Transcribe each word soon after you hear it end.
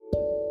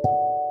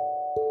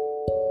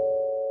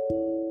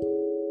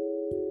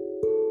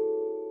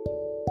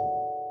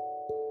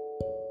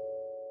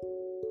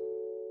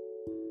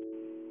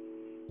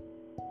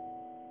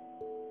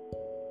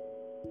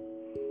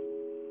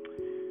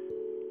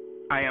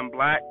am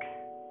black.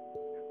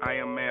 I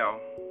am male.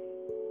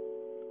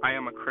 I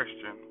am a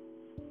Christian.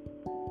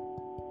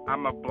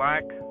 I'm a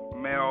black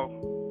male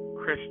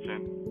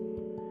Christian.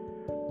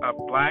 A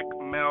black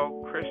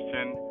male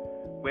Christian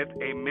with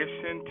a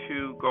mission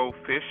to go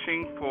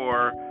fishing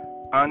for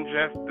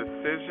unjust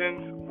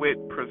decisions with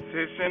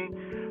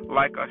precision,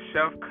 like a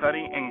chef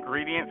cutting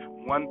ingredients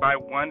one by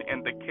one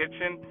in the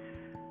kitchen.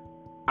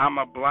 I'm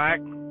a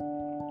black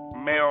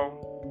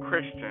male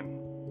Christian.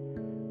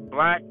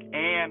 Black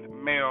and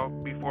male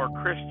before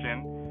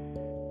Christian.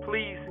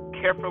 Please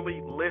carefully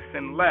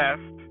listen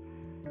lest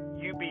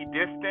you be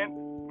distant.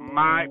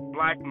 My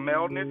black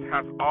maleness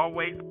has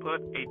always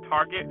put a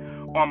target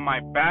on my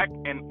back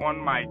and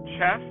on my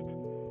chest.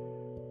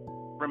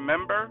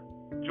 Remember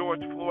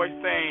George Floyd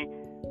saying,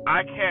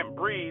 "I can't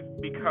breathe,"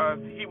 because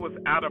he was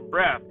out of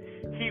breath.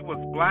 He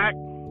was black,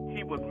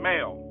 he was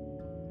male.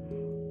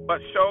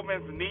 But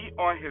Chauvin's knee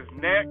on his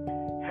neck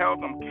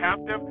held him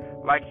captive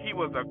like he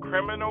was a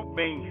criminal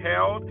being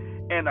held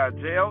in a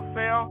jail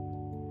cell.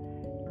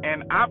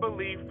 And I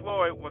believe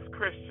Floyd was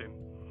Christian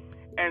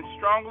and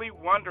strongly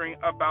wondering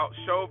about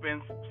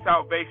Chauvin's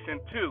salvation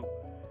too,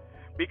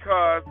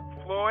 because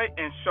Floyd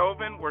and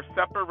Chauvin were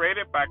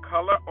separated by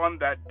color on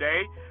that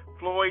day,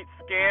 Floyd's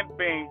skin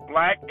being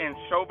black and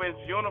Chauvin's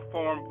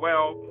uniform,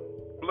 well,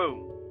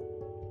 blue.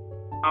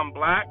 I'm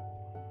black,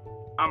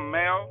 I'm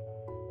male,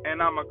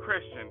 and I'm a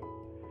Christian.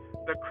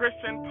 The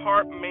Christian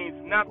part means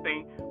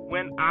nothing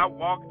when I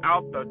walk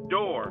out the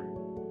door.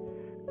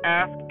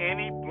 Ask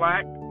any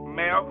black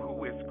male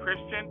who is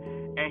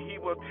Christian, and he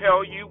will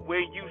tell you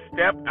when you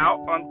step out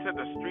onto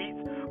the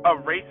streets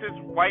of racist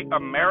white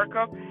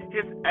America,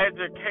 his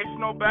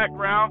educational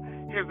background,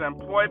 his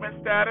employment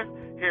status,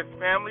 his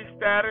family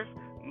status,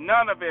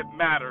 none of it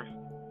matters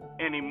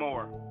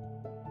anymore.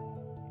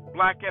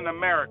 Black in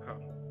America.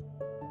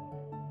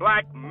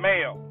 Black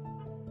male.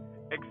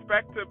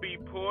 Expect to be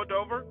pulled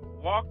over,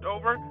 walked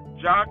over,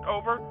 jogged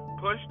over,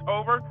 pushed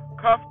over,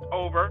 cuffed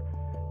over.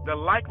 The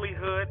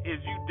likelihood is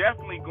you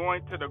definitely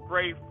going to the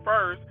grave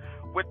first,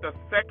 with the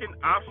second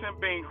option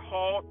being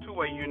hauled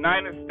to a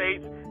United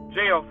States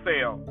jail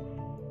cell.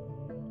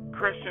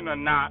 Christian or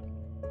not,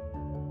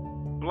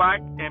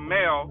 black and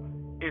male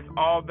is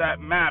all that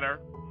matter.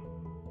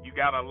 You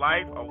got a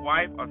life, a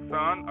wife, a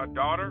son, a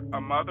daughter,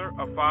 a mother,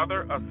 a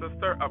father, a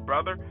sister, a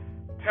brother.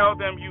 Tell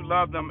them you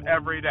love them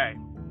every day.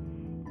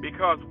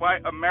 Because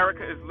white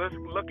America is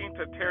looking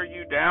to tear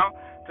you down,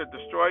 to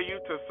destroy you,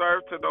 to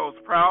serve to those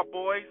proud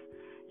boys,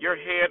 your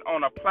head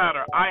on a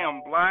platter. I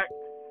am black,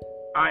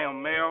 I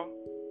am male,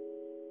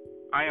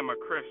 I am a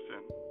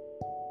Christian.